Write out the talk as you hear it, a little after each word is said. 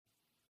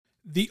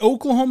The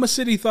Oklahoma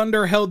City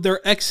Thunder held their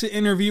exit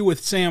interview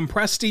with Sam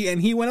Presti,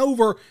 and he went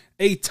over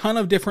a ton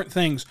of different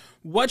things.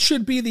 What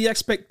should be the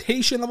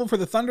expectation level for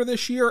the Thunder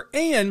this year,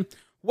 and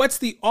what's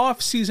the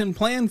off-season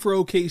plan for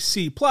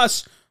OKC?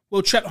 Plus,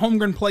 will Chet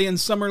Holmgren play in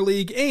Summer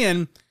League?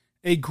 And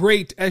a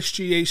great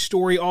SGA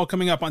story all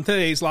coming up on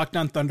today's Locked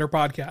On Thunder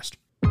podcast.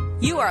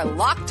 You are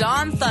Locked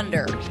On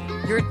Thunder,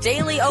 your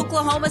daily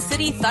Oklahoma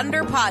City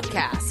Thunder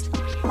podcast.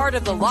 Part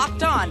of the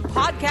Locked On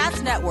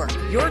Podcast Network,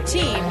 your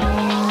team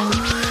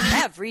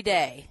every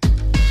day.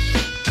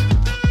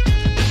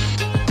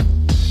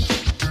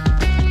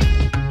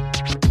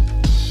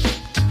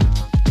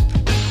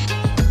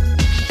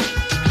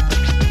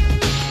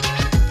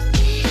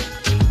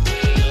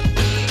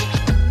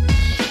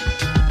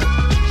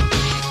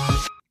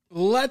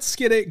 Let's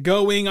get it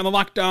going on the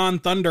Locked On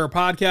Thunder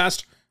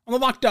podcast on the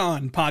Locked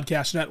On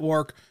Podcast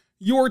Network,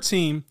 your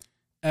team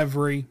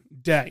every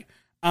day.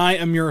 I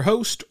am your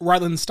host,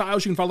 Rylan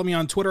Stiles. You can follow me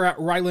on Twitter at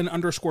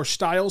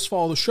Rylan_Stiles.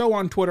 Follow the show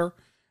on Twitter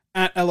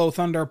at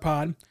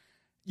LOThunderPod.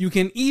 You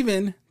can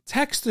even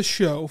text the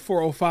show,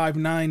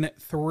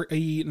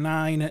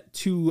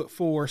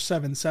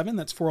 405-939-2477.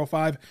 That's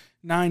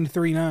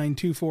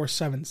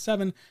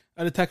 405-939-2477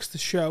 to text the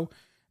show.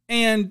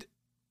 And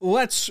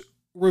let's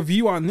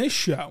review on this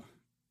show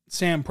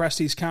Sam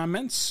Presti's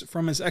comments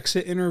from his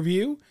exit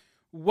interview,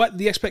 what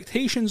the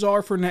expectations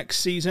are for next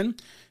season.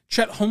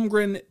 Chet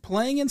Holmgren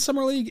playing in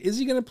Summer League. Is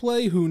he going to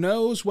play? Who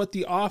knows? What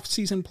the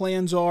off-season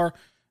plans are.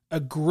 A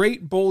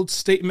great, bold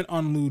statement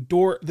on Lou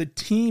Dort. The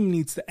team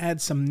needs to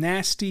add some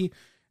nasty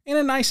and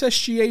a nice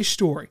SGA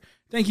story.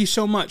 Thank you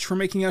so much for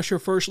making us your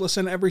first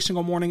listen every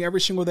single morning,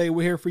 every single day.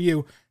 We're here for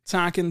you,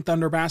 talking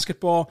Thunder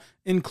basketball,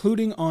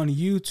 including on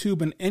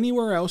YouTube and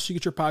anywhere else you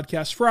get your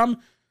podcast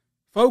from.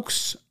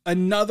 Folks,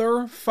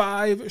 another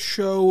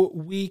 5-show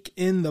week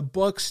in the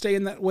books,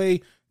 staying that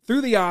way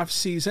through the off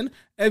season.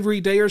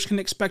 Everydayers can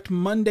expect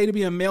Monday to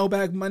be a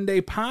Mailbag Monday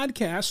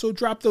podcast, so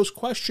drop those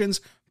questions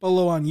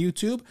below on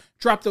YouTube.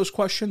 Drop those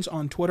questions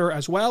on Twitter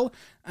as well,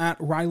 at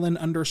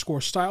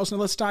Rylan_Stiles. Now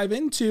let's dive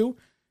into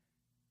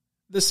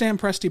the Sam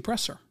Presti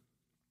presser.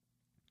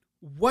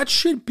 What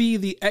should be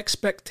the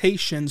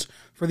expectations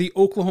for the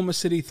Oklahoma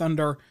City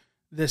Thunder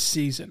this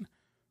season?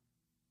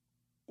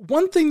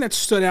 One thing that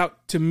stood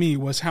out to me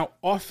was how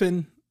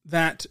often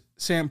that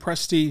Sam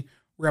Presti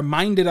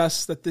reminded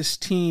us that this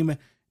team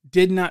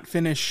did not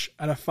finish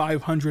at a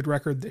 500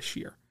 record this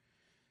year.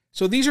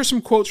 So these are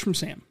some quotes from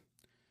Sam.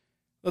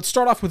 Let's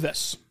start off with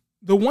this.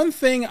 The one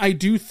thing I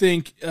do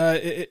think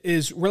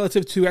is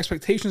relative to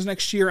expectations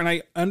next year, and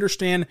I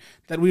understand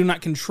that we do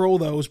not control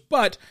those,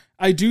 but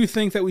I do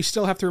think that we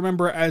still have to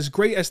remember, as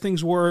great as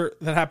things were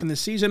that happened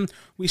this season,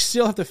 we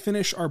still have to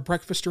finish our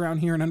breakfast around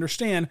here and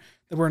understand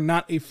that we're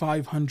not a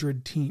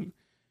 500 team.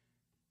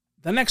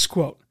 The next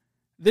quote.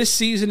 This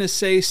season is,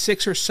 say,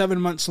 6 or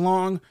 7 months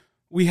long.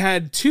 We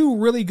had 2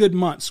 really good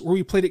months where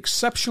we played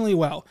exceptionally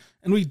well,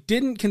 and we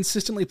didn't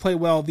consistently play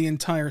well the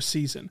entire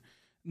season.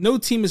 No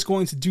team is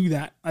going to do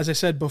that, as I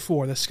said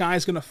before. The sky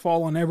is going to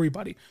fall on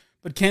everybody.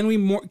 But can we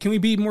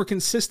be more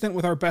consistent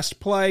with our best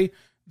play?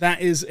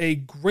 That is a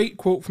great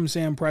quote from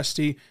Sam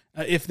Presti.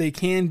 If they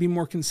can be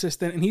more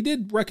consistent, and he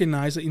did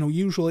recognize that,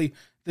 usually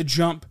the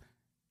jump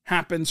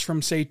happens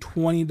from, say,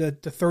 20 to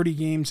 30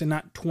 games and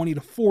not 20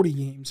 to 40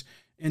 games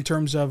in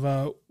terms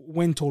of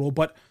win total.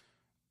 But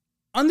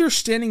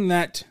understanding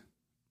that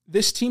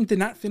this team did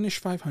not finish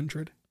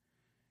 500.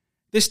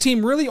 This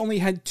team really only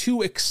had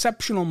 2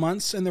 exceptional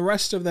months, and the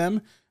rest of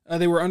them,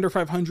 they were under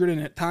 500 and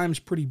at times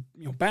pretty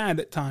bad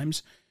at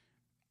times.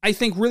 I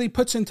think really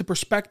puts into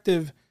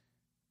perspective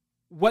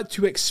what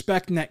to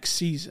expect next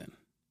season.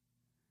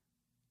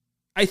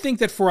 I think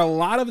that for a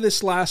lot of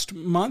this last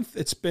month,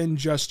 it's been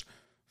just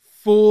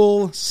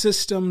full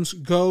systems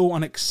go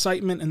on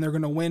excitement, and they're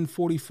going to win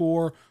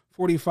 44,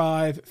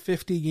 45,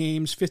 50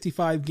 games,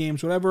 55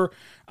 games, whatever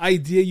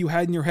idea you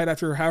had in your head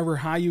after however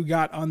high you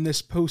got on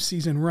this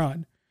postseason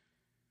run.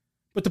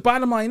 But the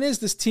bottom line is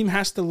this team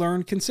has to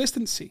learn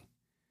consistency.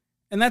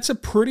 And that's a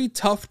pretty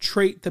tough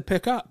trait to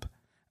pick up,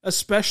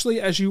 especially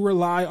as you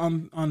rely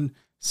on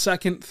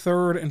second,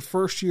 third, and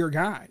first-year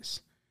guys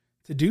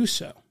to do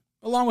so,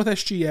 along with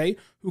SGA,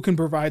 who can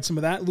provide some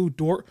of that, Lou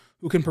Dort,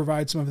 who can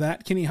provide some of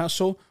that, Kenny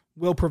Hustle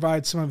will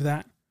provide some of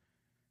that.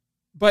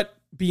 But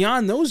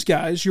beyond those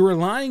guys, you're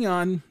relying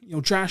on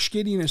Josh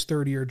Giddey in his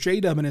third year,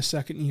 J-Dub in his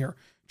second year.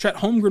 Chet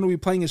Holmgren will be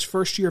playing his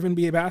first year of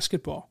NBA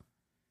basketball.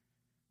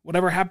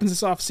 Whatever happens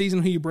this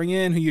offseason, who you bring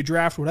in, who you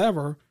draft,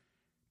 whatever,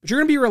 but you're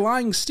going to be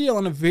relying still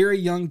on a very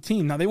young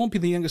team. Now, they won't be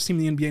the youngest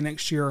team in the NBA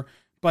next year,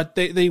 but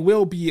they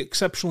will be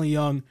exceptionally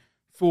young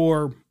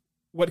for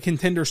what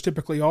contenders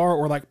typically are,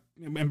 or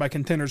and by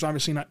contenders,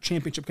 obviously not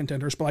championship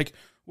contenders, but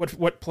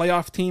what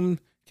playoff team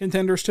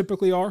contenders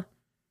typically are.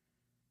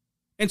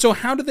 And so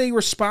how do they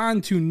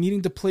respond to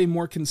needing to play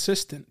more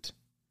consistent?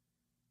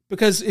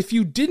 Because if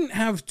you didn't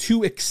have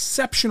 2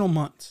 exceptional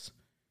months,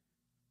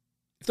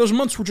 if those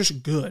months were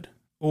just good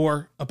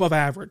or above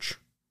average,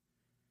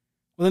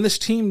 well, then this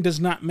team does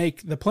not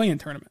make the play-in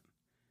tournament.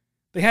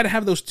 They had to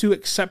have those 2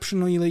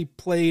 exceptionally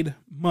played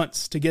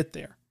months to get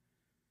there.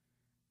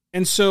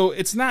 And so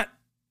it's not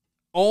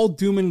all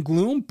doom and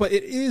gloom, but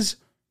it is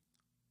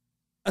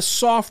a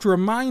soft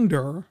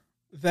reminder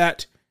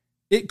that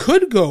it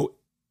could go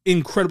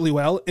incredibly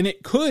well, and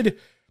it could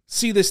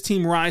see this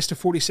team rise to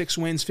 46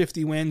 wins,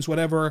 50 wins,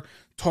 whatever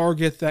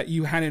target that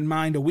you had in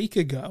mind a week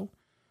ago.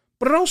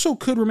 But it also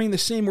could remain the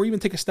same or even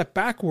take a step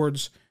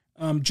backwards,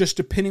 just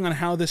depending on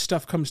how this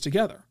stuff comes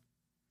together.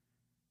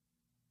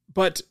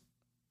 But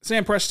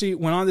Sam Presti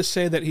went on to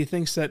say that he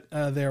thinks that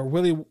they're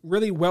really,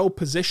 really well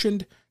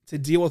positioned to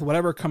deal with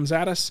whatever comes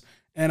at us.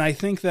 And I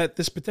think that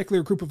this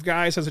particular group of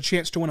guys has a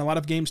chance to win a lot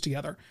of games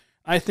together.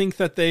 I think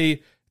that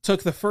they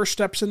took the first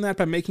steps in that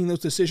by making those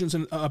decisions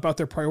about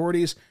their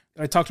priorities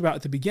that I talked about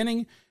at the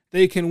beginning.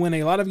 They can win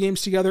a lot of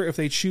games together if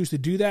they choose to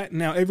do that.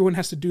 Now, everyone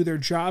has to do their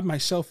job,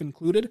 myself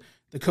included,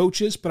 the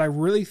coaches, but I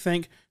really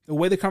think the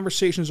way the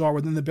conversations are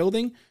within the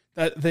building,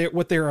 that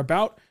what they're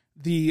about,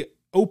 the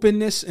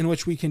openness in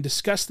which we can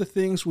discuss the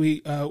things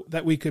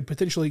that we could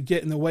potentially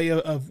get in the way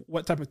of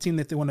what type of team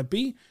that they want to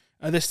be,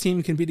 this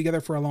team can be together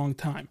for a long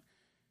time.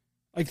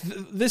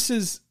 This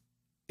is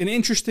an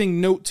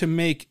interesting note to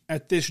make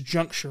at this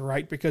juncture,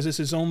 right? Because this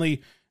is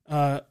only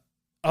a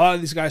lot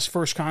of these guys'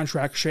 first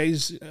contract.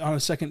 Shea's on a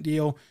second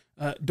deal.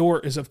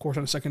 Dort is, of course,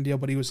 on a second deal,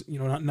 but he was,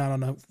 not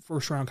on a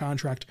first-round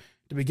contract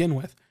to begin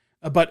with.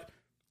 But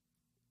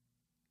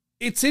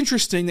it's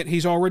interesting that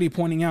he's already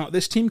pointing out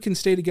this team can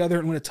stay together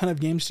and win a ton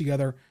of games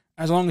together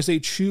as long as they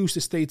choose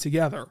to stay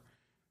together.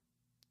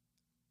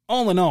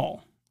 All in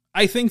all,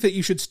 I think that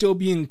you should still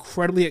be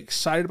incredibly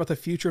excited about the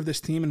future of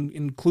this team,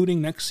 including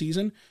next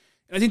season.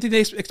 And I think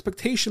today's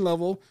expectation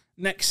level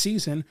next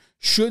season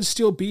should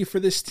still be for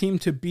this team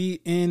to be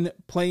in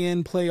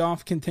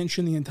playoff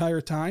contention the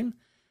entire time.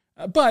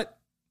 But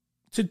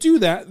to do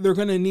that, they're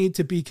going to need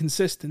to be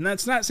consistent.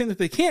 That's not saying that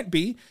they can't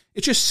be.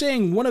 It's just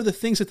saying one of the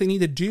things that they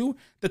need to do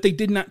that they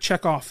did not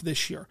check off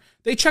this year.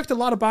 They checked a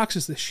lot of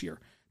boxes this year.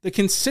 The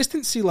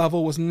consistency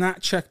level was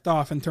not checked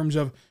off in terms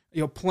of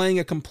playing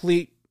a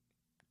complete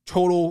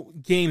total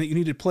game that you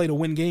need to play to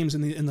win games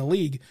in the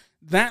league.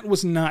 That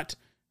was not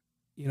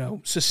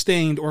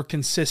sustained or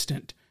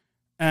consistent,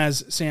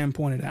 as Sam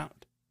pointed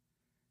out.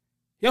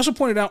 He also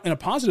pointed out in a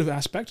positive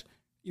aspect,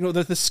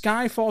 that the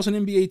sky falls on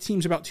NBA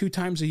teams about 2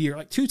 times a year.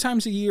 Like 2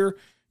 times a year,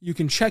 you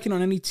can check in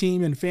on any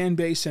team and fan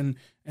base, and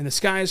the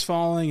sky is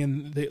falling,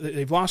 and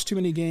they've lost too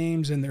many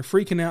games, and they're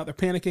freaking out, they're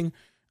panicking.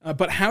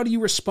 But how do you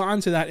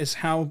respond to that is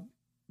how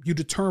you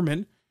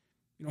determine,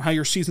 how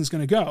your season's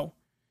going to go.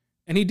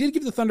 And he did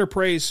give the Thunder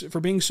praise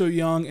for being so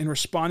young and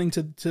responding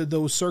to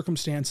those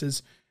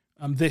circumstances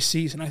this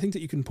season. I think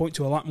that you can point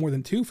to a lot more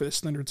than 2 for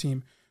this Thunder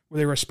team where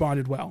they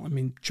responded well. I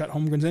mean, Chet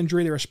Holmgren's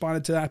injury, they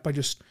responded to that by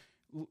just,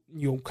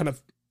 kind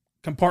of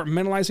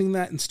compartmentalizing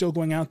that and still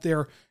going out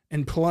there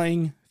and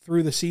playing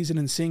through the season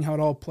and seeing how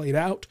it all played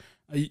out.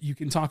 You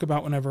can talk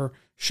about whenever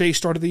Shea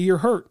started the year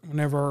hurt,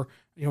 whenever,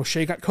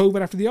 Shea got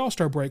COVID after the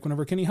All-Star break,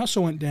 whenever Kenny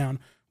Hustle went down,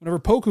 whenever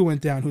Poku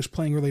went down, who's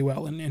playing really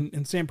well.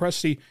 And Sam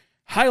Presti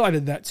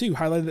highlighted that too,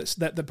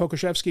 that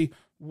Pokusevski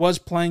was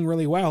playing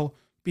really well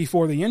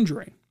before the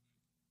injury.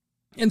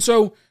 And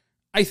so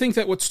I think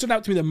that what stood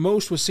out to me the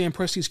most was Sam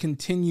Presti's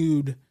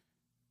continued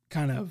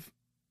kind of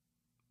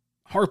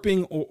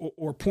harping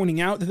or pointing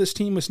out that this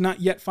team was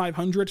not yet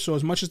 500. So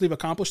as much as they've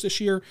accomplished this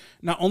year,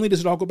 not only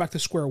does it all go back to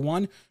square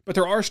one, but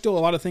there are still a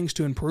lot of things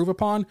to improve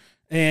upon.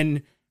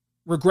 And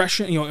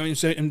regression,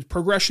 and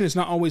progression is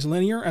not always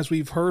linear, as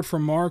we've heard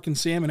from Mark and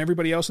Sam and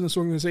everybody else in this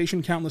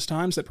organization countless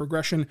times, that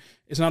progression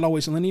is not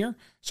always linear.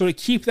 So to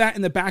keep that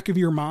in the back of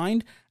your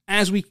mind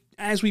as we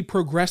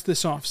progress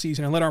this offseason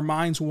and let our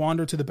minds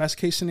wander to the best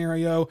case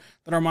scenario,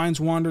 let our minds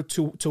wander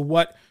to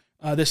what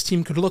this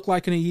team could look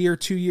like in a year,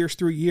 2 years,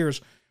 3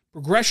 years.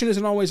 Progression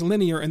isn't always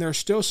linear, and there are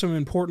still some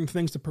important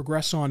things to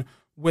progress on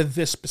with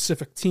this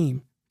specific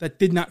team that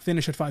did not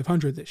finish at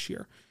 500 this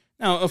year.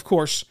 Now, of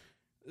course,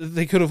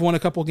 they could have won a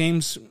couple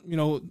games,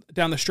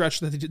 down the stretch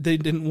that they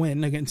didn't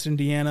win against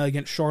Indiana,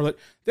 against Charlotte.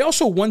 They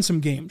also won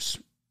some games,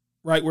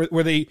 right,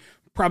 where they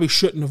probably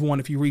shouldn't have won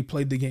if you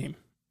replayed the game.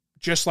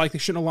 Just like they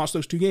shouldn't have lost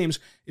those 2 games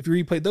if you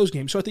replayed those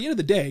games. So at the end of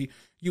the day,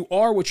 you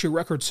are what your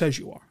record says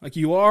you are. Like,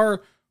 you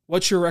are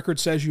what your record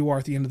says you are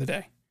at the end of the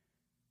day.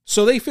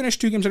 So they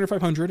finished 2 games under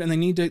 500, and they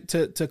need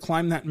to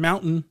climb that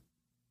mountain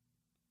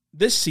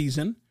this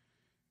season.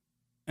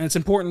 And it's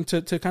important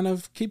to kind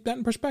of keep that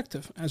in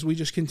perspective as we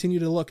just continue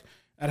to look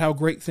at how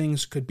great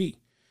things could be.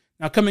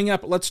 Now, coming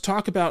up, let's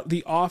talk about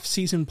the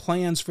off-season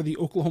plans for the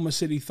Oklahoma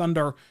City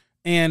Thunder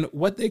and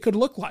what they could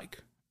look like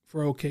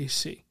for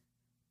OKC.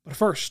 But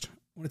first,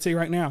 I want to tell you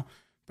right now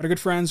about our good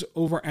friends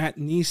over at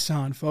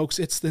Nissan, folks.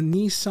 It's the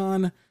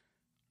Nissan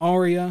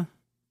Aria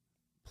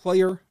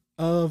Player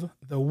of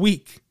the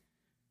Week.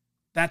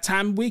 That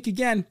time of week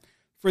again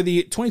for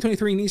the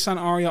 2023 Nissan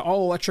Aria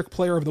All-Electric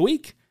Player of the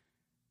Week.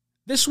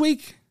 This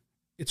week,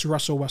 it's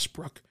Russell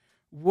Westbrook.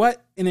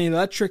 What an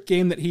electric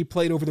game that he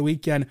played over the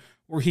weekend,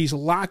 where he's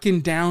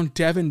locking down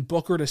Devin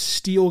Booker to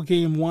steal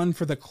Game 1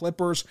 for the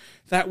Clippers.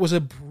 That was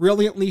a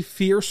brilliantly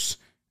fierce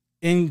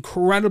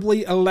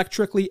incredibly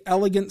electrically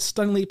elegant,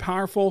 stunningly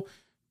powerful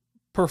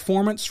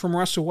performance from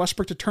Russell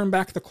Westbrook to turn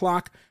back the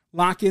clock,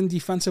 lock in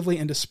defensively,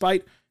 and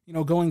despite,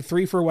 going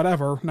 3 for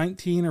whatever,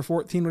 19 or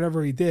 14,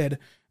 whatever he did,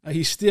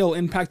 he still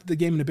impacted the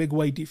game in a big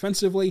way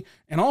defensively,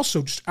 and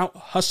also just out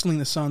hustling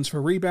the Suns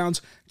for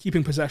rebounds,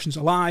 keeping possessions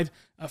alive,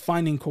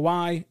 finding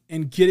Kawhi,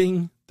 and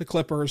getting the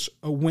Clippers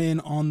a win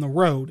on the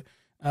road.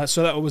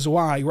 So that was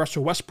why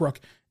Russell Westbrook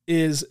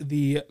is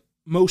the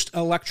most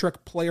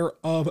electric player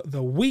of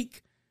the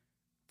week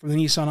for the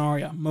Nissan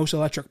Aria. Most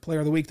electric player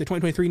of the week. The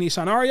 2023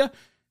 Nissan Aria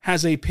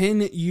has a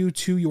pin you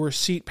to your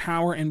seat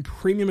power and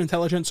premium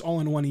intelligence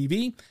all-in-one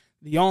EV.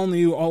 The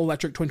all-new,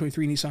 all-electric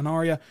 2023 Nissan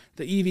Aria,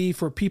 the EV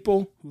for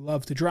people who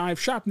love to drive.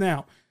 Shop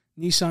now,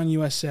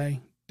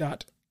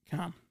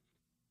 nissanusa.com.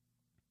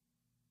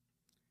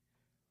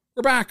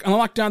 We're back on the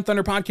Locked On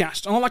Thunder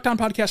podcast, on the Locked On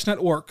Podcast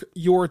Network,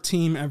 your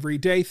team every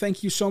day.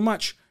 Thank you so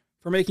much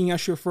for making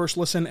us your first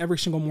listen every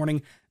single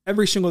morning,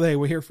 every single day.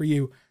 We're here for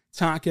you,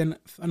 talking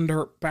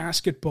Thunder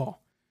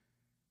basketball.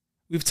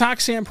 We've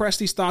talked Sam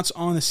Presti's thoughts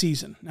on the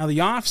season. Now, the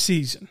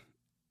offseason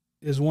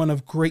is one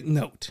of great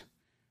note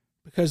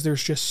because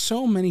there's just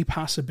so many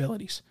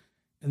possibilities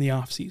in the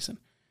offseason.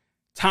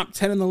 Top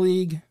 10 in the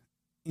league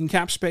in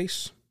cap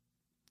space.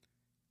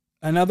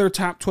 Another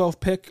top 12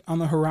 pick on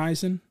the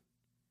horizon.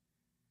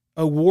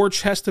 A war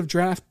chest of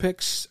draft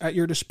picks at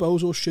your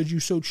disposal should you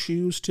so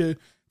choose to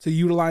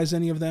utilize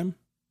any of them.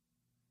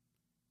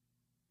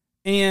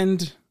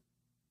 And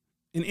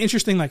an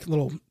interesting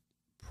little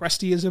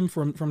Prestiism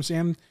from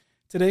Sam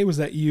today was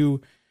that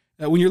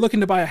when you're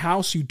looking to buy a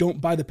house, you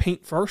don't buy the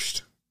paint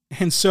first.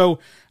 And so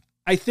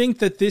I think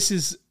that this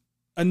is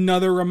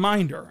another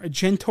reminder, a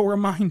gentle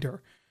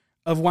reminder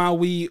of while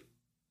we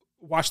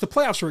watch the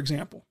playoffs, for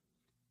example.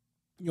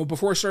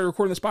 Before I started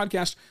recording this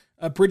podcast,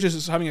 Bridges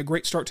is having a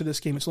great start to this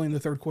game. It's only in the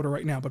third quarter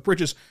right now, but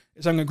Bridges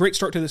is having a great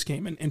start to this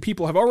game. And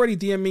people have already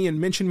DM'd me and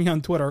mentioned me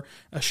on Twitter.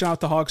 Shout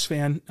out to Hogs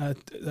fan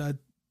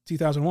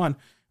 2001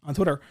 on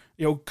Twitter.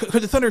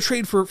 Could the Thunder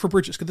trade for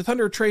Bridges? Could the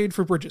Thunder trade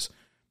for Bridges?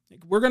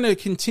 We're going to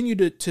continue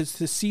to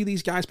see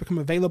these guys become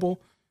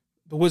available.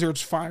 The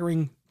Wizards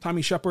firing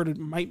Tommy Shepard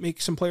might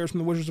make some players from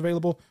the Wizards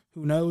available.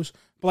 Who knows?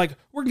 But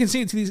we're going to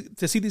continue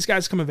to see these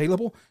guys come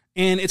available.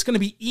 And it's going to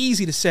be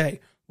easy to say,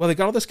 well, they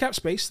got all this cap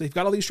space. They've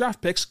got all these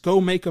draft picks. Go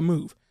make a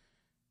move.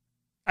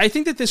 I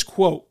think that this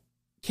quote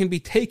can be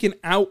taken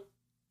out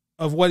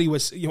of what he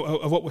was,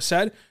 of what was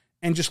said,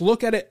 and just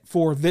look at it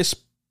for this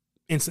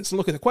instance.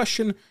 Look at the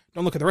question.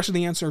 Don't look at the rest of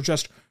the answer.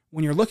 Just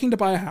when you're looking to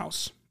buy a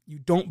house, you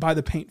don't buy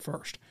the paint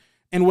first.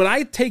 And what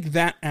I take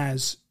that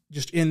as,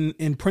 just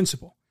in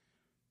principle,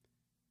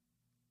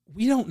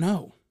 we don't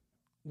know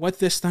what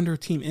this Thunder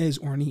team is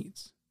or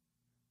needs.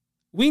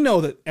 We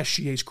know that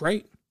SGA is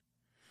great.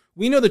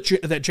 We know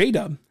that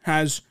J-Dub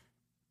has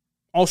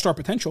all-star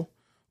potential.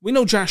 We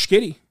know Josh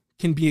Giddey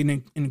can be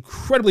an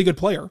incredibly good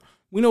player.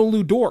 We know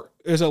Lou Dort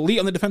is elite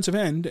on the defensive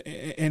end,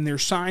 and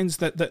there's signs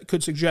that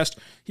could suggest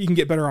he can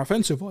get better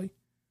offensively.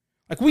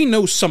 We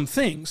know some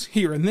things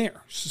here and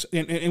there,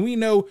 and we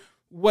know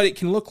what it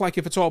can look like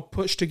if it's all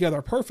pushed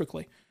together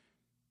perfectly.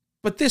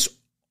 But this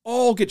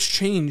all gets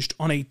changed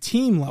on a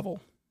team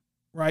level,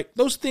 right?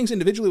 Those things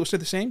individually will stay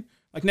the same.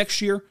 Next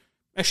year,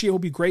 SGA will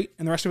be great,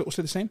 and the rest of it will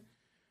stay the same.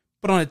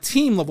 But on a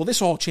team level, this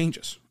all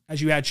changes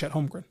as you add Chet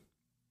Holmgren.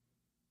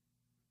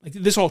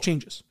 This all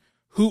changes.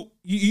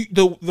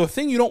 The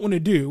thing you don't want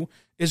to do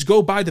is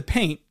go buy the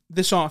paint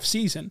this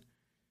offseason,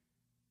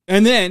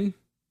 and then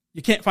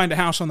you can't find a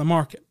house on the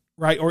market,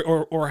 right?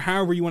 Or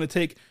however you want to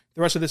take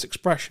the rest of this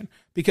expression.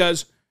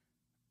 Because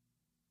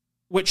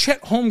what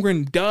Chet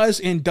Holmgren does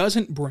and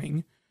doesn't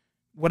bring,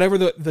 whatever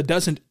the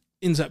doesn't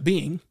ends up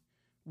being,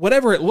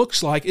 whatever it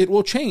looks like, it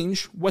will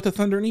change what the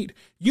Thunder need.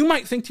 You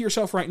might think to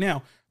yourself right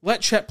now,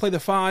 let Chet play the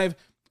 5,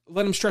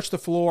 let him stretch the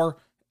floor,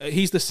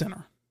 he's the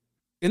center.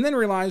 And then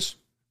realize,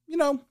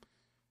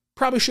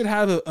 probably should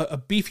have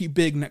a beefy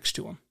big next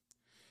to him.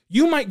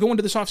 You might go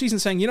into this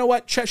offseason saying, you know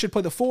what, Chet should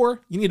play the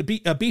 4, you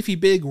need a beefy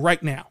big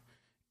right now.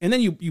 And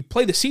then you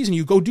play the season,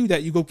 you go do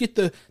that, you go get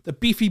the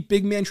beefy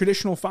big man,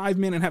 traditional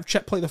 5-man, and have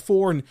Chet play the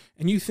 4, and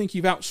you think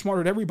you've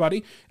outsmarted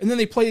everybody, and then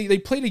they play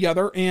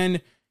together, and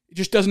it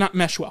just does not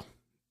mesh well.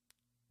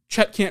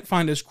 Chet can't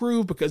find his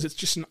groove because it's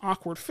just an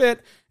awkward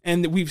fit,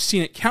 and we've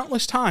seen it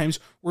countless times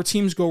where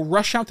teams go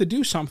rush out to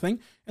do something,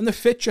 and the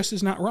fit just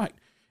is not right.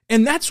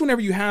 And that's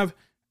whenever you have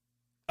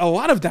a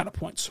lot of data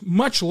points,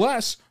 much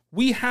less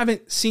we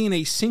haven't seen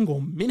a single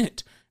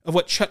minute of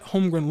what Chet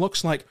Holmgren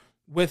looks like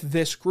with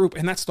this group,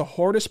 and that's the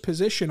hardest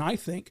position, I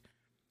think,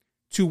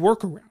 to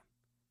work around,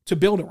 to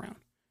build around.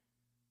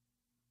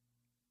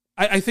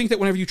 I think that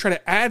whenever you try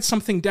to add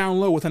something down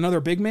low with another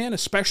big man,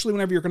 especially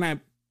whenever you're going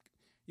to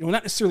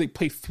not necessarily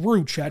play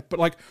through Chet, but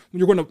when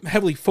you're going to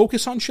heavily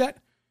focus on Chet,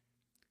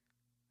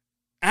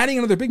 adding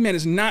another big man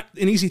is not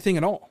an easy thing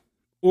at all.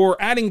 Or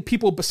adding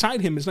people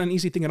beside him is not an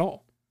easy thing at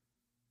all.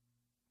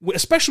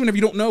 Especially whenever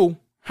you don't know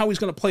how he's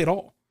going to play at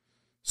all.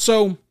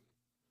 So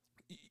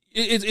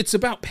it's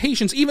about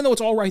patience, even though it's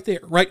all right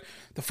there, right?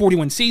 The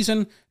 41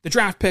 season, the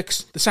draft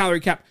picks, the salary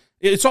cap,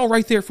 it's all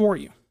right there for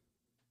you.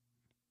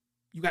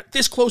 You got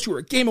this close. You were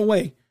a game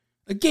away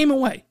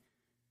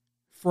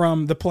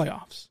from the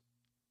playoffs.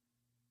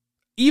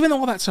 Even though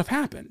all that stuff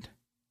happened,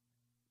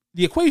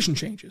 the equation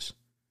changes.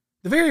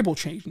 The variable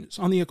changes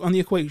on the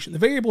equation. The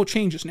variable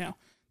changes now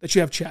that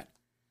you have Chet.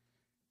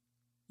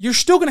 You're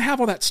still going to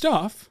have all that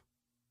stuff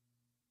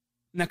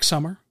next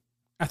summer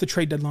at the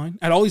trade deadline,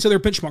 at all these other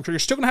benchmarks. You're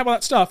still going to have all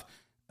that stuff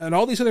at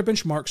all these other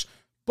benchmarks,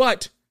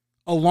 but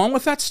along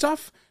with that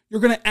stuff,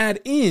 you're going to add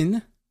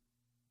in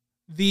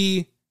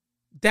the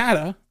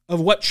data of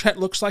what Chet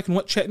looks like and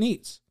what Chet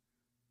needs.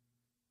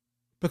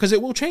 Because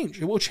it will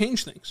change. It will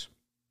change things.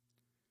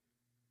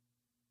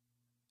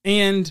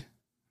 And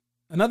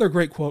another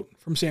great quote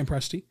from Sam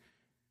Presti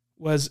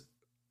was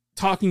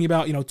talking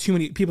about, too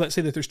many people that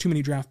say that there's too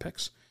many draft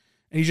picks.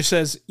 And he just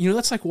says,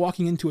 that's like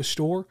walking into a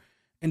store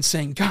and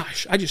saying,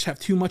 gosh, I just have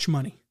too much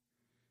money.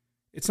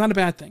 It's not a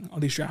bad thing, all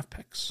these draft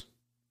picks.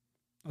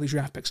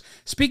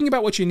 Speaking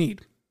about what you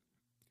need,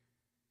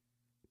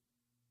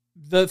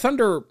 the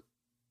Thunder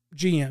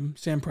GM,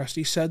 Sam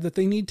Presti, said that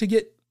they need to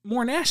get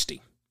more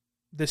nasty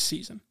this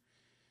season.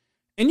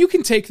 And you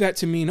can take that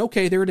to mean,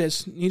 okay, there it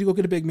is. You need to go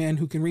get a big man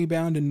who can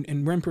rebound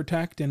and rim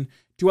protect and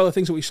do other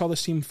things that we saw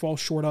this team fall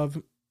short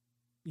of,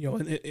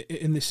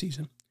 in this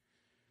season.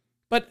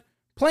 But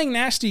playing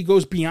nasty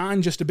goes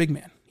beyond just a big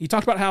man. He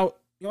talked about how,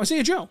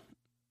 Isaiah Joe,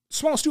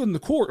 smallest dude in the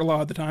court a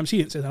lot of the times. He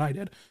didn't say that, I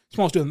did.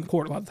 Smallest dude in the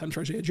court a lot of the times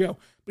for Isaiah Joe.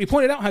 But he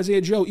pointed out how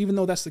Isaiah Joe, even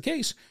though that's the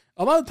case,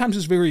 a lot of the times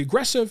is very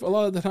aggressive. A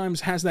lot of the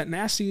times has that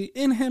nasty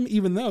in him,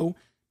 even though,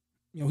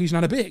 he's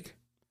not a big.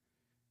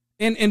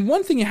 And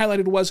one thing he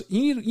highlighted was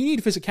you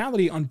need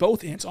physicality on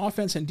both ends,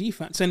 offense and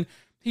defense. And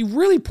he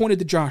really pointed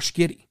to Josh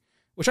Giddey,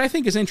 which I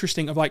think is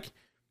interesting of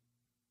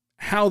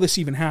how this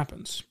even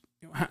happens.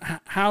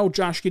 How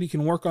Josh Giddey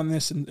can work on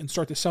this and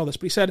start to sell this.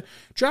 But he said,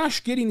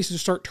 Josh Giddey needs to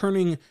start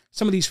turning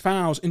some of these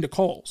fouls into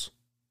calls.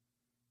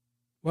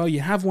 Well,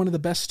 you have one of the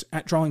best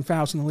at drawing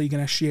fouls in the league in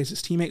SGA as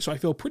his teammate, so I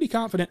feel pretty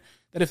confident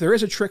that if there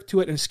is a trick to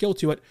it and a skill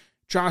to it,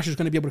 Josh is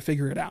going to be able to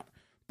figure it out.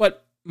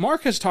 But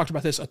Mark has talked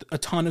about this a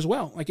ton as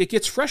well. It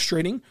gets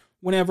frustrating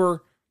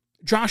whenever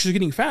Josh is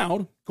getting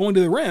fouled, going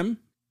to the rim,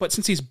 but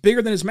since he's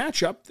bigger than his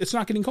matchup, it's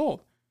not getting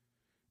called.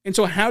 And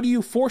so how do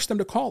you force them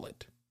to call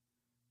it?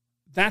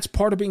 That's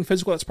part of being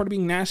physical. That's part of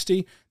being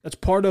nasty. That's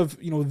part of,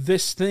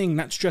 this thing.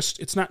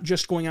 It's not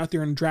just going out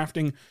there and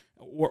drafting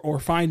or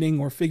finding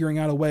or figuring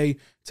out a way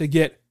to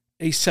get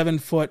a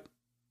 7-foot,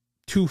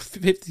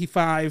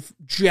 255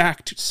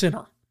 jacked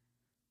center.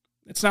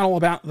 It's not all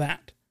about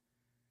that.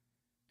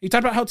 He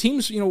talked about how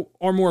teams,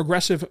 are more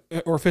aggressive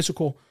or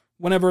physical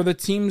whenever the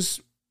teams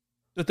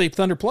that they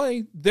Thunder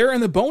play, they're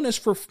in the bonus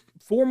for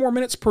 4 more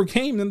minutes per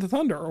game than the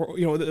Thunder.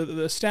 Or,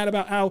 the stat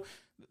about how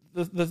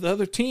the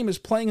other team is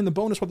playing in the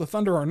bonus while the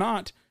Thunder are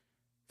not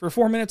for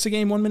 4 minutes a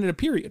game, 1 minute a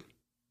period.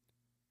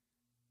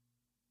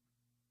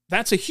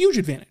 That's a huge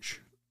advantage.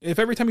 If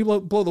every time you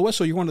blow the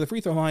whistle, you're going to the free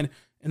throw line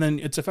and then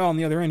it's a foul on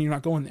the other end, you're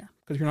not going there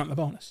because you're not in the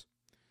bonus.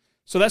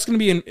 So that's going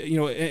to be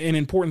an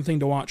important thing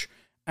to watch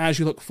as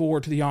you look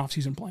forward to the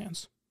offseason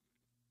plans.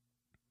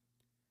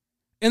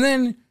 And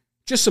then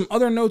just some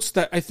other notes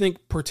that I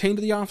think pertain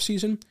to the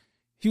offseason.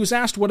 He was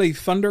asked what a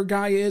Thunder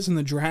guy is in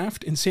the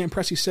draft, and Sam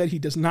Presti said he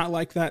does not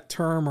like that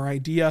term or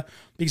idea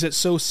because it's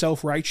so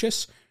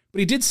self-righteous. But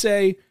he did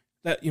say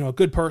that, a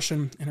good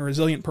person and a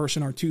resilient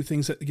person are two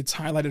things that gets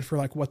highlighted for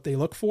what they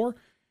look for.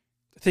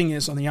 The thing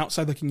is, on the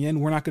outside looking in,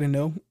 we're not going to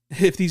know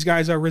if these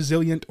guys are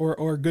resilient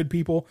or good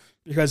people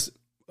because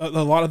a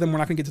lot of them we're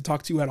not going to get to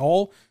talk to at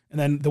all. And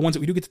then the ones that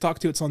we do get to talk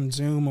to, it's on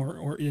Zoom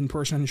or in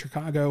person in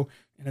Chicago.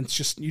 And it's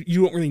just,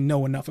 you don't really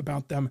know enough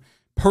about them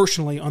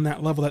personally on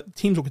that level that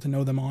teams will get to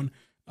know them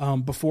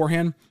on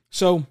beforehand.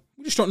 So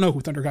we just don't know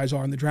who Thunder guys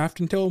are in the draft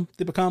until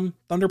they become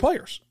Thunder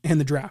players in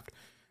the draft.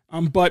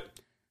 But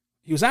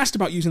he was asked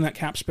about using that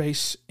cap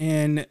space,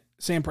 and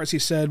Sam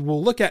Presti said,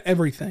 we'll look at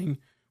everything.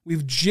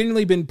 We've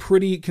generally been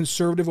pretty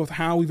conservative with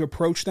how we've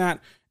approached that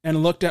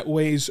and looked at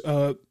ways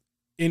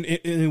in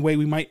a way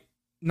we might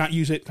not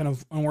use it, kind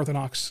of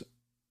unorthodox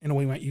in a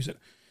way we might use it.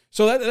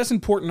 So that's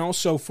important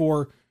also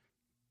for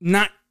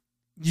not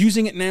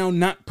using it now,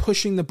 not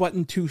pushing the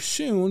button too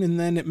soon, and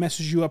then it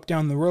messes you up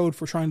down the road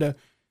for trying to,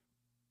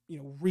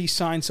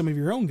 re-sign some of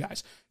your own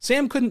guys.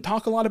 Sam couldn't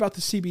talk a lot about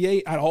the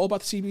CBA at all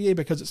about the CBA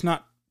because it's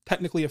not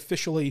technically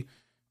officially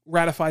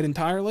ratified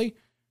entirely.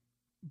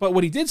 But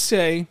what he did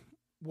say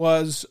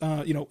was,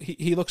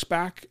 he looks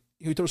back.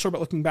 He told a story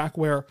about looking back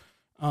where,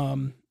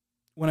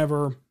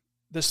 whenever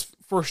this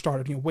first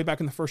started, way back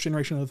in the first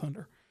generation of the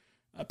Thunder,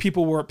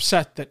 people were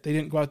upset that they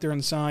didn't go out there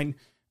and sign.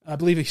 I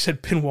believe he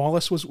said Ben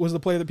Wallace was the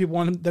player that people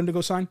wanted them to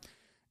go sign.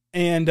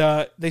 And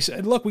they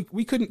said, look,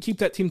 we couldn't keep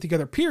that team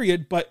together,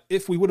 period. But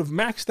if we would have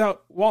maxed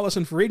out Wallace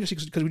in free agency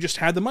because we just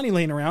had the money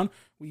laying around,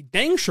 we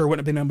dang sure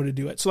wouldn't have been able to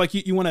do it. So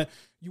you want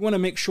to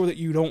make sure that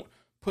you don't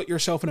put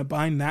yourself in a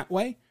bind that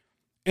way.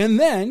 And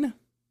then,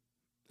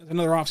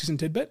 another offseason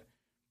tidbit,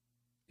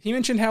 he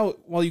mentioned how,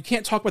 while you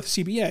can't talk about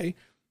the CBA,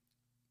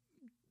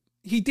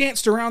 he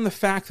danced around the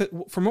fact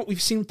that from what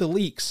we've seen with the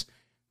leaks,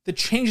 the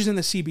changes in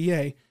the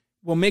CBA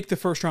will make the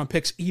first-round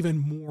picks even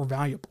more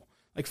valuable.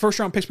 Like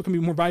first-round picks become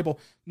more valuable,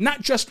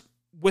 not just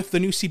with the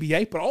new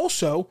CBA, but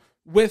also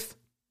with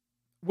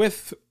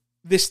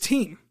this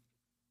team.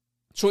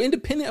 So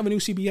independent of a new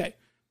CBA,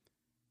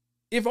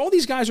 if all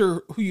these guys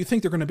are who you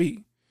think they're going to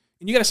be,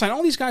 and you got to sign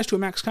all these guys to a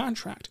max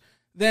contract,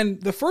 then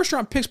the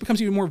first-round picks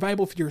becomes even more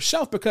valuable for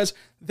yourself because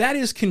that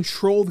is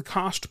controlled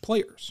cost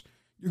players.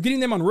 You're getting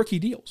them on rookie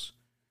deals.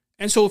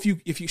 And so if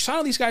you sign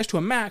all these guys to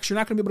a max, you're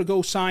not going to be able to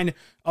go sign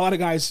a lot of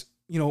guys,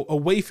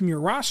 away from your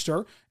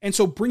roster. And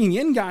so bringing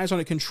in guys on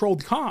a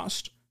controlled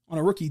cost on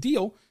a rookie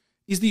deal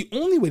is the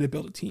only way to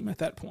build a team at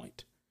that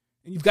point.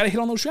 And you've got to hit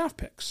on those draft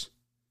picks.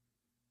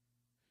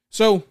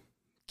 So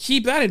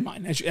keep that in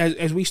mind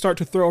as we start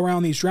to throw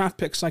around these draft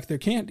picks like they're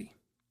candy.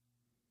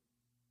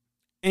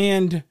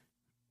 And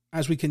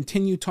as we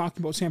continue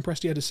talking about what Sam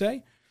Presti had to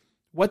say,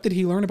 what did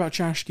he learn about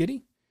Josh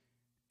Giddey?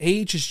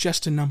 Age is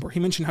just a number. He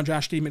mentioned how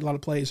Josh Giddey made a lot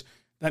of plays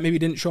that maybe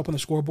didn't show up on the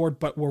scoreboard,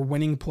 but were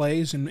winning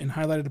plays, and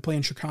highlighted a play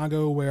in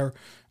Chicago where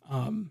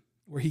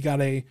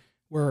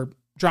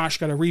Josh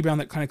got a rebound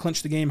that kind of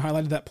clinched the game.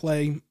 Highlighted that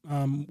play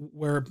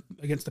where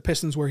against the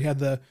Pistons where he had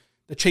the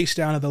chase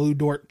down of the Lou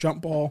Dort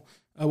jump ball,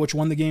 which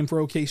won the game for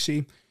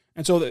OKC.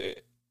 And so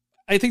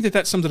I think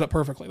that sums it up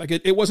perfectly. Like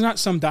it was not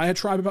some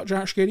diatribe about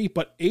Josh Giddey,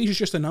 but age is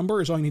just a number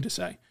is all you need to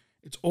say.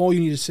 It's all you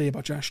need to say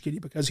about Josh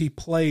Giddey because he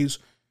plays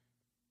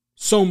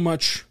so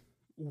much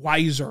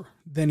wiser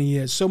than he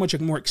is, so much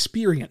more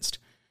experienced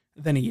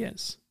than he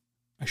is,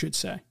 I should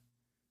say.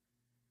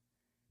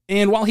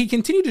 And while he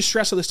continued to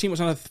stress that this team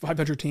was not a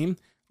 500 team,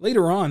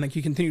 later on,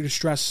 he continued to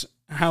stress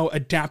how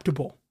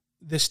adaptable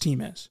this team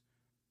is,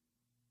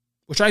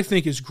 which I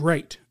think is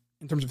great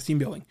in terms of team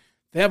building.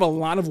 They have a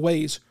lot of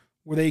ways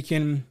where they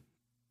can,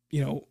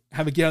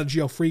 have a get out of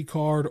jail free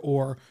card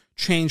or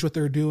change what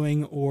they're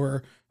doing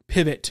or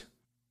pivot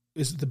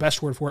is the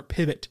best word for it,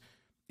 pivot.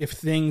 If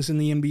things in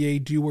the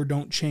NBA do or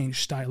don't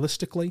change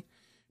stylistically,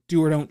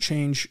 do or don't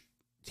change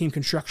team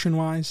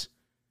construction-wise,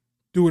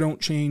 do or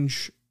don't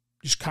change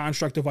just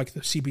construct of like the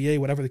CBA,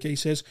 whatever the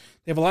case is,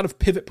 they have a lot of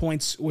pivot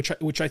points,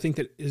 which I think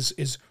that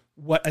is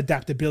what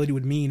adaptability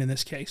would mean in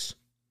this case.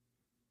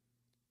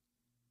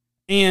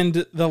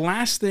 And the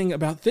last thing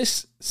about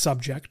this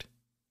subject,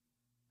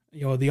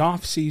 the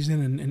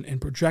offseason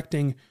and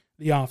projecting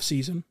the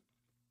offseason,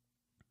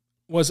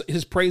 was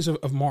his praise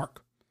of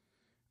Mark.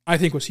 I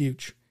think was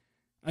huge.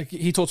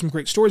 He told some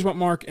great stories about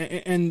Mark,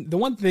 and the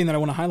one thing that I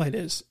want to highlight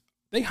is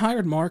they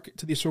hired Mark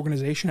to this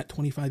organization at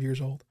 25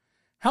 years old.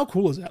 How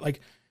cool is that?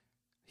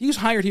 He was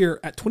hired here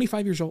at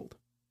 25 years old,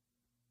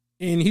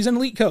 and he's an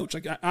elite coach.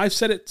 I've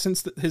said it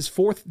since his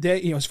fourth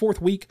day, his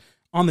fourth week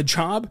on the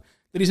job,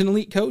 that he's an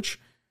elite coach,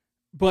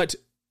 but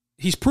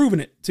he's proven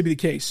it to be the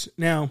case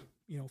now,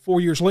 4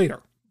 years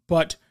later.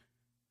 But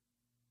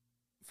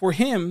for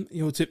him,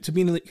 to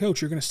be an elite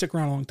coach, you're going to stick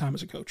around a long time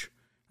as a coach.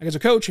 As a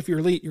coach, if you're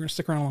elite, you're going to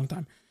stick around a long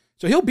time.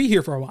 So he'll be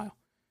here for a while.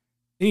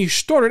 And he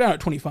started out at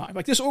 25.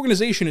 This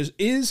organization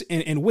is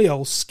and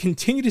will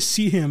continue to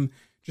see him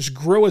just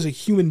grow as a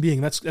human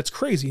being. That's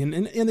crazy.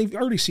 And they've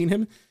already seen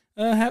him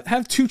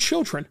have 2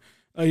 children,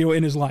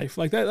 in his life.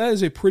 That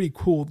is a pretty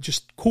cool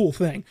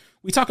thing.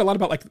 We talk a lot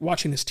about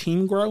watching this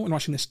team grow and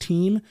watching this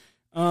team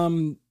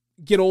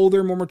get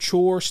older, more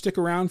mature, stick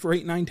around for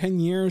 8, 9, 10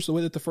 years, the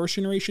way that the first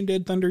generation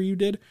did, Thunder U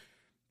did.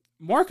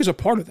 Mark is a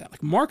part of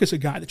that. Mark is a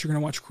guy that you're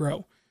going to watch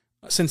grow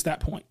since that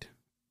point.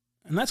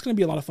 And that's going to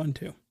be a lot of fun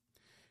too.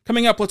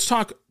 Coming up, let's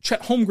talk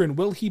Chet Holmgren.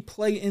 Will he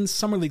play in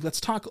Summer League? Let's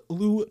talk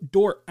Lou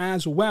Dort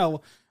as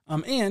well.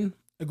 And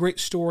a great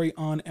story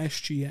on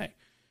SGA.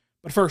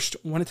 But first,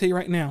 I want to tell you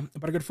right now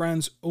about our good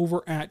friends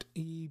over at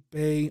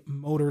eBay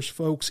Motors,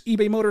 folks.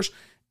 eBay Motors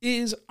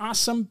is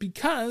awesome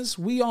because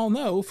we all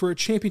know for a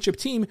championship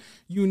team,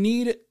 you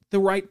need the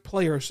right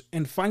players,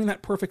 and finding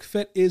that perfect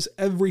fit is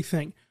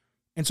everything.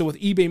 And so with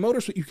eBay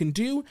Motors, what you can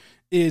do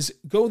is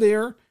go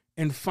there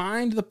and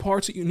find the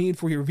parts that you need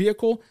for your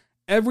vehicle.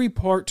 Every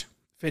part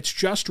fits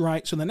just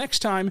right. So the next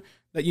time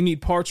that you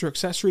need parts or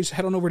accessories,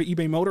 head on over to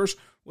eBay Motors.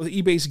 With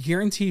eBay's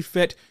Guaranteed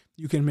Fit,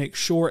 you can make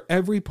sure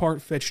every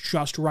part fits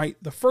just right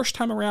the first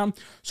time around.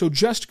 So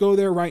just go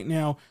there right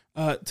now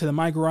to the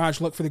My Garage,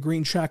 look for the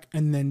green check,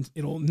 and then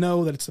it'll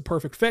know that it's the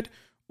perfect fit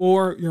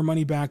or your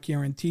money back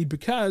guaranteed,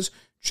 because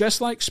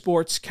just like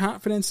sports,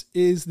 confidence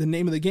is the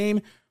name of the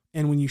game.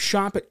 And when you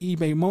shop at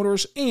eBay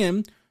Motors,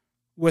 and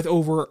with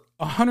over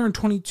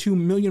 122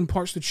 million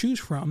parts to choose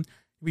from,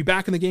 you'll be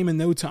back in the game in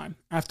no time.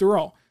 After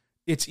all,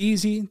 it's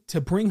easy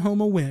to bring home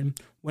a win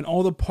when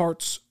all the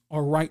parts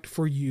are right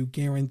for you,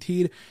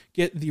 guaranteed.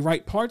 Get the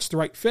right parts, the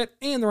right fit,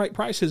 and the right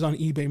prices on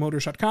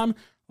ebaymotors.com.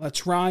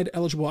 Let's ride.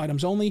 Eligible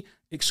items only.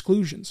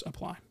 Exclusions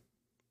apply.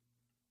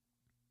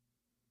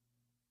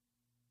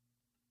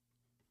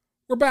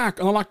 We're back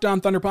on the Locked On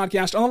Thunder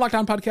podcast, on the Locked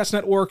On Podcast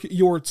Network,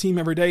 your team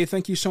every day.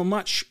 Thank you so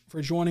much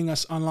for joining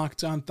us on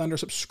Locked On Thunder.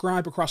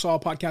 Subscribe across all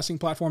podcasting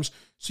platforms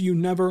so you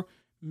never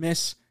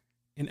miss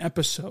an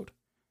episode.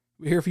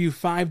 We're here for you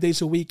 5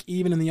 days a week,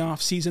 even in the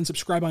off season.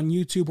 Subscribe on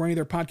YouTube or any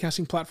other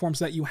podcasting platforms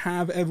that you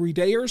have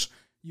everydayers.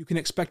 you can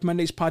expect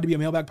Monday's pod to be a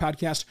mailbag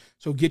podcast.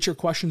 So get your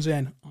questions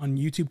in on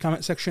YouTube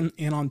comment section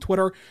and on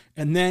Twitter.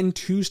 And then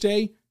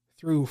Tuesday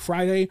through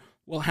Friday,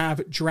 we'll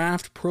have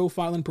draft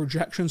profile and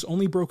projections,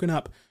 only broken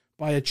up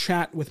by a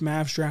chat with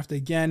Mavs draft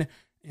again.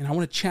 And I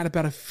want to chat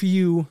about a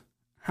few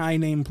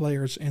high-name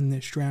players in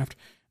this draft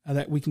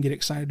that we can get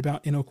excited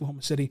about in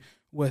Oklahoma City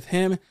with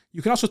him.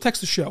 You can also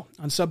text the show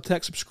on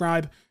Subtext.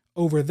 Subscribe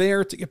over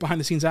there to get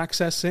behind-the-scenes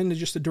access and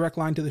just a direct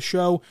line to the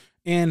show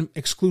and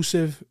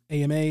exclusive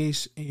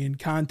AMAs and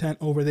content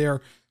over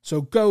there.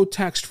 So go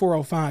text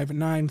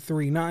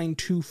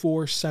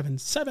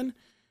 405-939-2477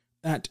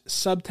 at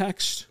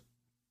Subtext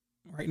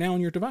right now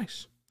on your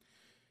device.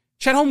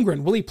 Chet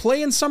Holmgren, will he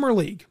play in Summer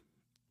League?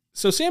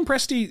 So Sam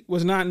Presti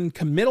was not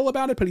committal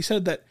about it, but he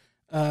said that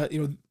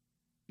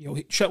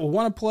Chet will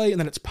want to play, and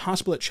that it's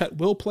possible that Chet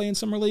will play in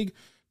Summer League,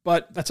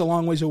 but that's a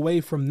long ways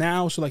away from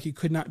now, so he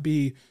could not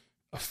be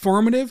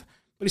affirmative.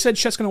 But he said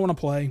Chet's going to want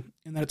to play,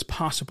 and that it's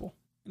possible.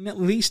 And at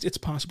least it's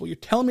possible. You're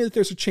telling me that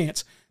there's a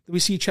chance that we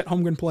see Chet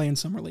Holmgren play in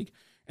Summer League.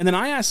 And then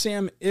I asked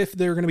Sam if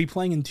they're going to be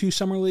playing in 2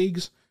 Summer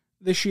Leagues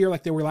this year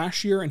like they were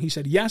last year, and he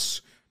said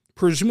yes.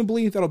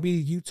 Presumably that'll be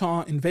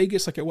Utah and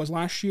Vegas like it was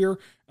last year.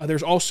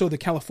 There's also the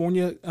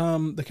California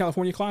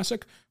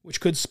Classic, which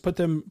could put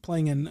them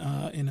playing in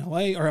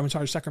LA, or I'm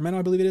sorry, Sacramento,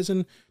 I believe it is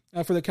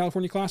for the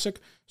California Classic.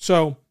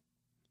 So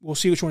we'll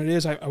see which one it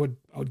is. I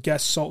would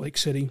guess Salt Lake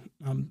City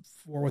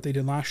for what they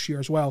did last year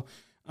as well.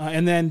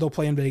 And then they'll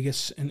play in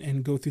Vegas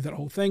and go through that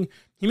whole thing.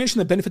 He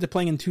mentioned the benefit of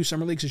playing in 2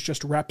 Summer Leagues is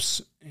just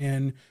reps.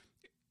 And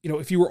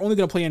if you were only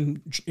going to play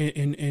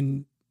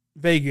in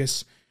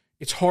Vegas,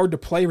 it's hard to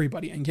play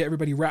everybody and get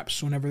everybody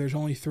reps whenever there's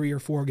only 3 or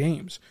 4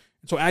 games.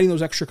 And so adding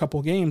those extra couple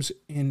games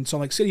in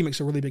Salt Lake City makes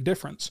a really big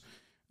difference.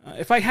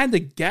 If I had to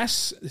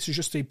guess, this is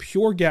just a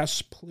pure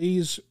guess.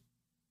 Please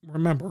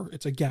remember,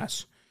 it's a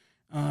guess.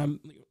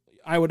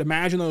 I would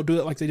imagine they'll do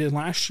it like they did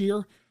last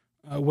year,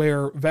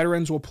 where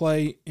veterans will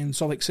play in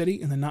Salt Lake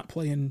City and then not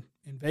play in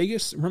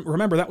Vegas.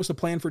 Remember, that was the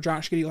plan for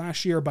Josh Giddey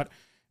last year, but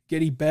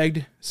Giddey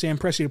begged Sam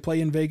Presti to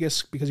play in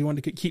Vegas because he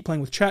wanted to keep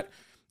playing with Chet.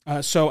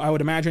 So I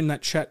would imagine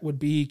that Chet would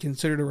be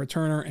considered a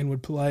returner and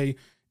would play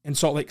in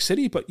Salt Lake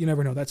City, but you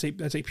never know. That's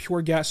a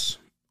pure guess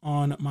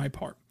on my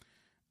part.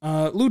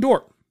 Lou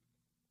Dort.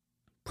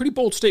 Pretty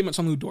bold statements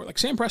on Lou Dort. Like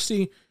Sam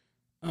Presti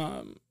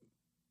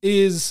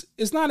is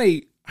not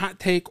a hot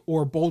take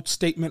or bold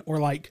statement or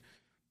like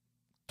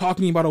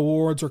talking about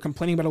awards or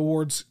complaining about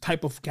awards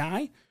type of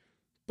guy.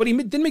 But he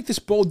did make this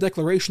bold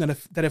declaration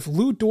that if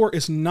Lou Dort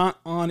is not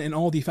on an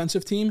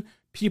all-defensive team,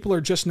 people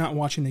are just not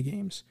watching the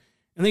games.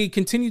 And they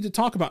continued to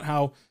talk about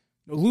how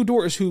Lou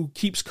Dort is who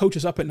keeps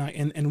coaches up at night.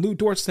 And Lou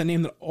Dort's the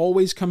name that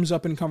always comes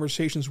up in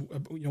conversations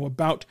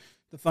about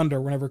the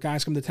Thunder whenever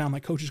guys come to town,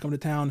 like coaches come to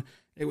town.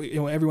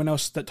 Everyone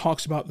else that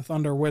talks about the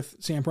Thunder with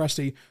Sam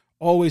Presti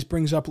always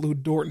brings up Lou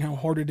Dort and how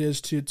hard it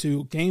is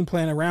to game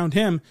plan around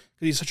him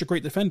because he's such a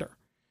great defender.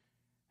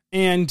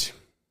 And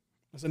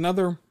there's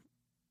another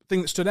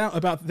thing that stood out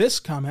about this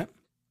comment.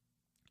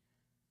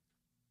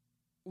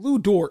 Lou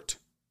Dort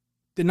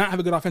did not have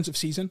a good offensive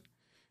season.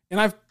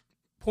 And I've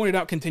pointed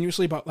out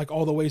continuously about like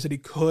all the ways that he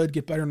could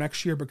get better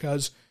next year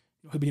because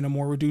he'll be in a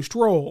more reduced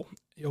role.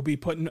 He'll be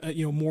putting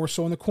more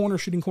so in the corner,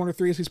 shooting corner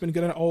threes. He's been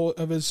good at all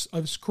of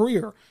his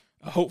career.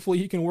 Hopefully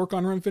he can work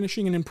on rim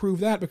finishing and improve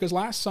that because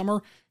last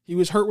summer he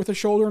was hurt with a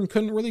shoulder and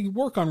couldn't really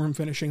work on rim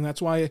finishing.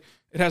 That's why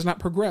it has not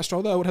progressed,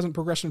 although it hasn't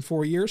progressed in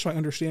 4 years, so I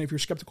understand if you're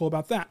skeptical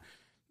about that.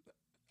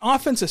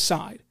 Offense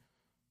aside,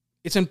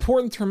 it's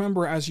important to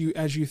remember as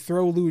you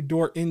throw Lou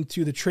Dort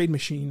into the trade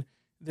machine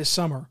this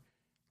summer,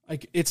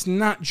 like it's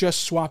not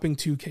just swapping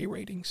 2K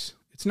ratings.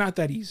 It's not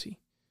that easy.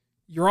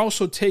 You're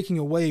also taking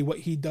away what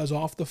he does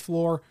off the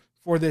floor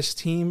for this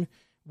team,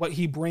 what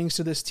he brings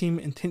to this team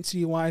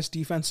intensity-wise,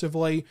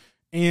 defensively,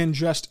 and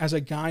just as a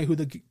guy who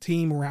the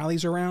team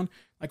rallies around.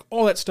 Like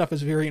all that stuff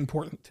is very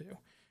important too.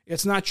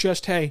 It's not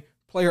just, hey,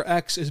 player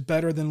X is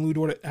better than Lou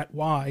Dort at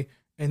Y,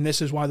 and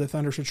this is why the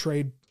Thunder should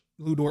trade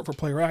Lou Dort for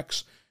player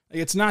X. Like,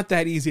 it's not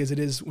that easy as it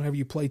is whenever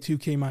you play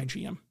 2K My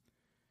GM.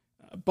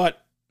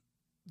 But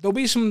there'll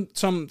be some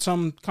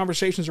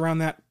conversations around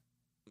that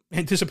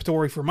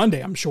anticipatory for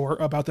Monday, I'm sure,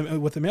 about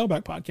them with the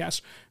Mailbag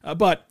podcast.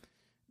 But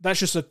that's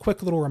just a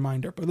quick little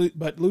reminder.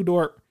 But Lou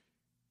Dort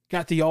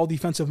got the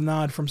all-defensive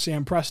nod from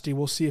Sam Presti.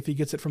 We'll see if he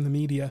gets it from the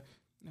media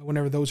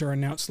whenever those are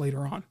announced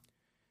later on.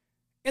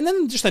 And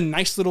then just a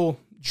nice little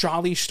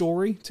jolly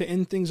story to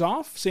end things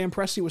off. Sam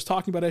Presti was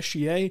talking about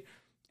SGA,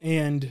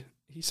 and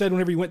he said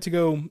whenever he went to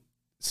go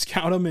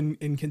scout him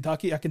in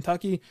Kentucky,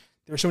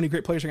 there are so many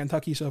great players in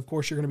Kentucky, so of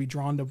course you're going to be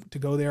drawn to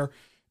go there.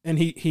 And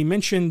he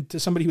mentioned to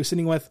somebody he was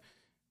sitting with,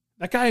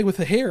 that guy with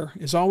the hair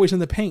is always in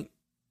the paint.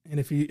 And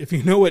if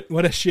you know what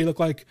SGA looked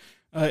like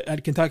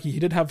at Kentucky, he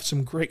did have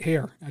some great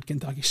hair at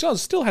Kentucky.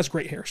 Still has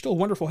great hair, still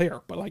wonderful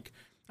hair, but like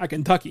at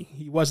Kentucky,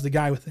 he was the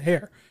guy with the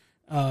hair.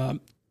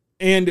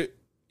 And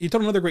he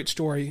told another great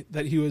story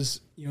that he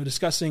was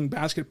discussing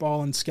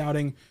basketball and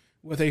scouting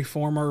with a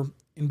former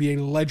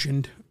NBA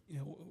legend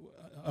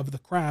of the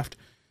craft,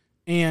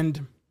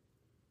 and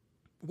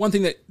one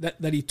thing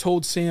that he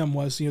told Sam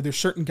was, there's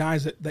certain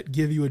guys that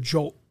give you a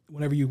jolt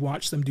whenever you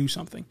watch them do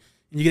something.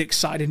 And you get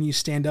excited and you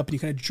stand up and you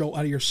kind of jolt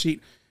out of your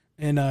seat.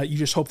 And you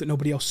just hope that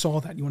nobody else saw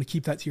that. You want to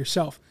keep that to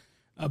yourself.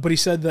 But he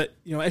said that,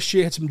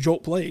 SGA had some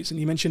jolt plays. And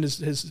he mentioned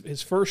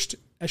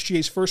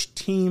SGA's first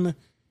team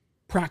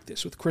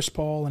practice with Chris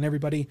Paul and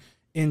everybody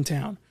in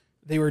town.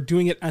 They were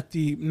doing it at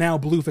the now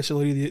blue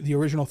facility, the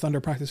original Thunder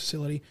practice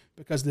facility,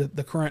 because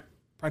the current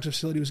practice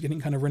facility was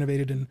getting kind of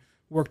renovated and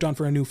worked on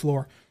for a new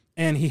floor.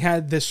 And he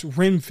had this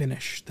rim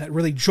finish that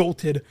really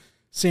jolted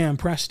Sam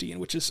Presti, and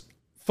which is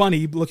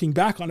funny looking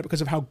back on it because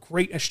of how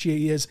great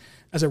SGA is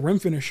as a rim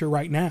finisher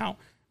right now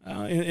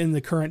in the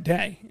current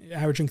day,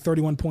 averaging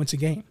 31 points a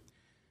game.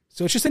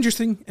 So it's just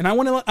interesting, and I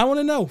want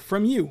to know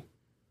from you,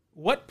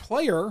 what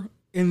player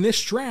in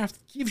this draft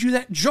gives you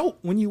that jolt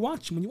when you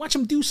watch him? When you watch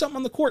him do something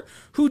on the court,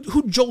 who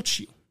jolts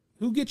you?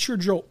 Who gets your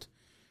jolt?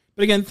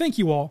 But again, thank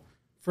you all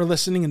for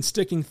listening and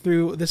sticking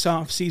through this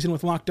off season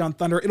with Locked On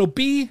Thunder. It'll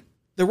be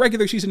the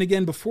regular season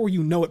again before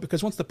you know it,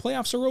 because once the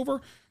playoffs are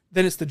over,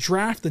 then it's the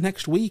draft the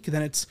next week.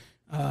 Then it's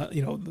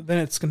then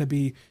it's going to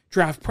be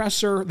draft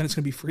presser. Then it's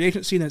going to be free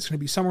agency. Then it's going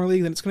to be summer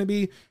league. Then it's going to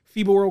be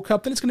FIBA World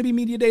Cup. Then it's going to be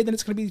media day. Then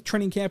it's going to be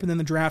training camp, and then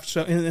the draft.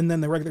 So and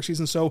then the regular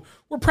season. So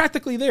we're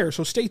practically there.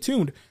 So stay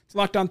tuned to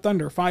Locked On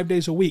Thunder 5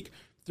 days a week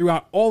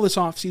throughout all this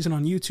off season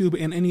on YouTube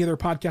and any other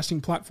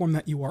podcasting platform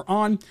that you are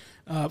on.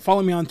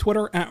 Follow me on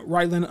Twitter at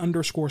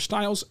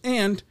Rylan_Styles.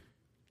 And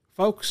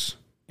folks,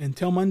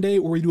 until Monday,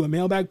 where we do a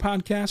mailbag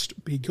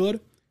podcast, be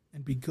good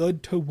and be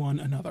good to one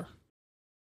another.